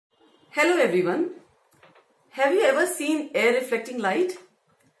Hello everyone. Have you ever seen air reflecting light?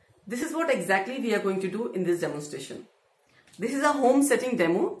 This is what exactly we are going to do in this demonstration. This is a home setting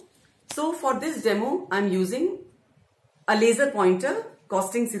demo. So for this demo, I'm using a laser pointer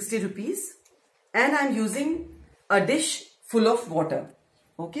costing 60 rupees and I'm using a dish full of water.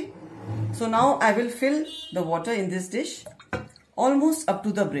 Okay. So now I will fill the water in this dish almost up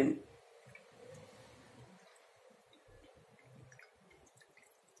to the brim.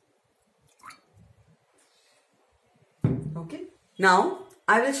 Okay. Now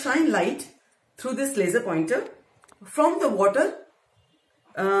I will shine light through this laser pointer from the water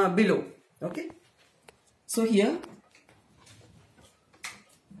below. Okay. So here,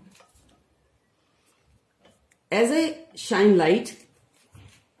 as I shine light,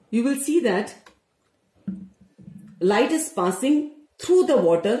 you will see that light is passing through the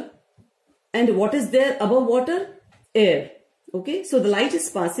water, and what is there above water? Air. Okay. So the light is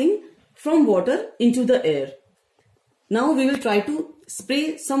passing from water into the air. Now we will try to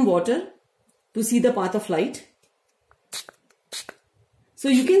spray some water to see the path of light. So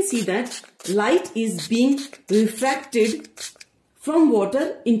you can see that light is being refracted from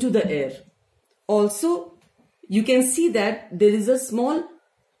water into the air. Also, you can see that there is a small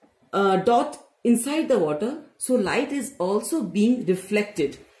dot inside the water. So light is also being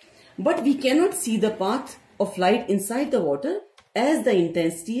reflected. But we cannot see the path of light inside the water as the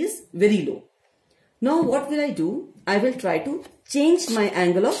intensity is very low. Now what will I do? I will try to change my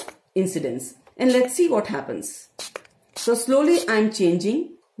angle of incidence and let's see what happens. So slowly I am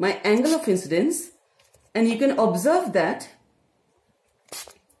changing my angle of incidence and you can observe that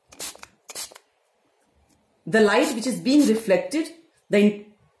the light which is being reflected,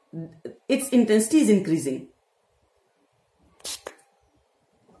 its intensity is increasing.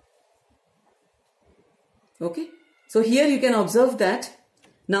 Okay. So here you can observe that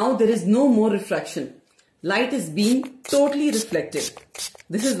now there is no more refraction. Light is being totally reflected.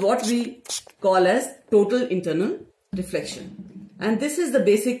 This is what we call as total internal reflection. And this is the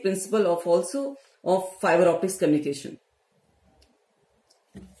basic principle of fiber optics communication.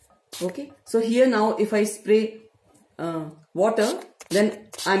 Okay. So here now if I spray water, then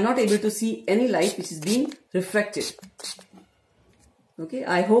I'm not able to see any light which is being refracted. Okay.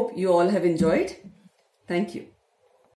 I hope you all have enjoyed. Thank you.